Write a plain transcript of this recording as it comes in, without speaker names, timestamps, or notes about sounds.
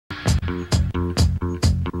My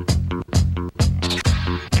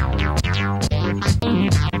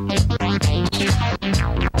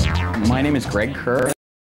name is Greg Kerr.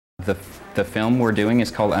 The film we're doing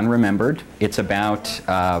is called Unremembered. It's about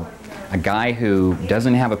a guy who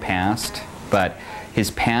doesn't have a past, but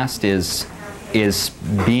his past is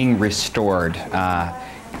being restored.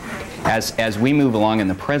 As we move along in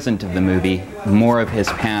the present of the movie, more of his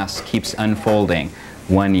past keeps unfolding.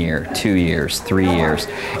 1 year, 2 years, 3 years.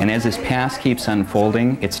 And as his past keeps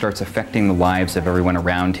unfolding, it starts affecting the lives of everyone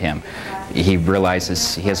around him. He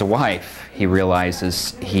realizes he has a wife. He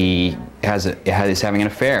realizes he is having an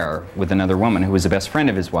affair with another woman who was the best friend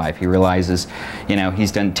of his wife. He realizes, you know,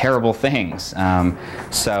 he's done terrible things.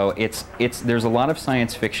 So there's a lot of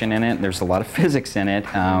science fiction in it. There's a lot of physics in it,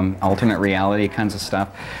 alternate reality kinds of stuff.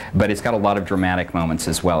 But it's got a lot of dramatic moments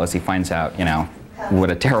as well as he finds out, you know,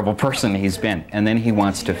 what a terrible person he's been. And then he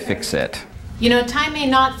wants to fix it. You know, time may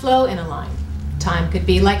not flow in a line. Time could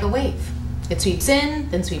be like a wave. It sweeps in,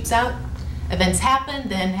 then sweeps out. Events happen,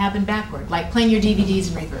 then happen backward, like playing your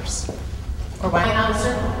DVDs in reverse. Or why not a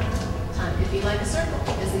circle? Time could be like a circle,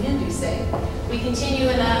 as the Hindus say. We continue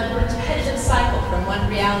in a repetitive cycle from one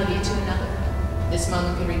reality to another. This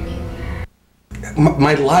moment could repeat.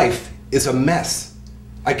 My life is a mess.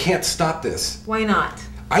 I can't stop this. Why not?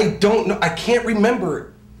 I don't know. I can't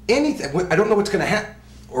remember anything. I don't know what's going to happen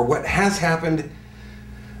or what has happened.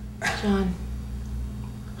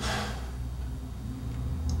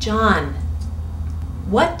 John,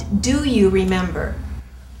 what do you remember?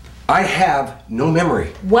 I have no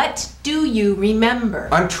memory. What do you remember?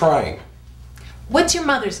 I'm trying. What's your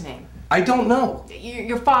mother's name? I don't know.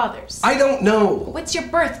 Your father's? I don't know. What's your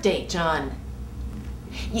birth date, John?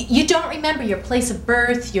 You don't remember your place of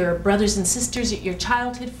birth, your brothers and sisters, your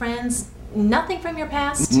childhood friends? Nothing from your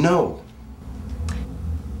past? No.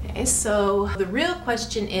 Okay, so the real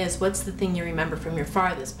question is, what's the thing you remember from your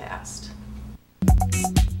farthest past?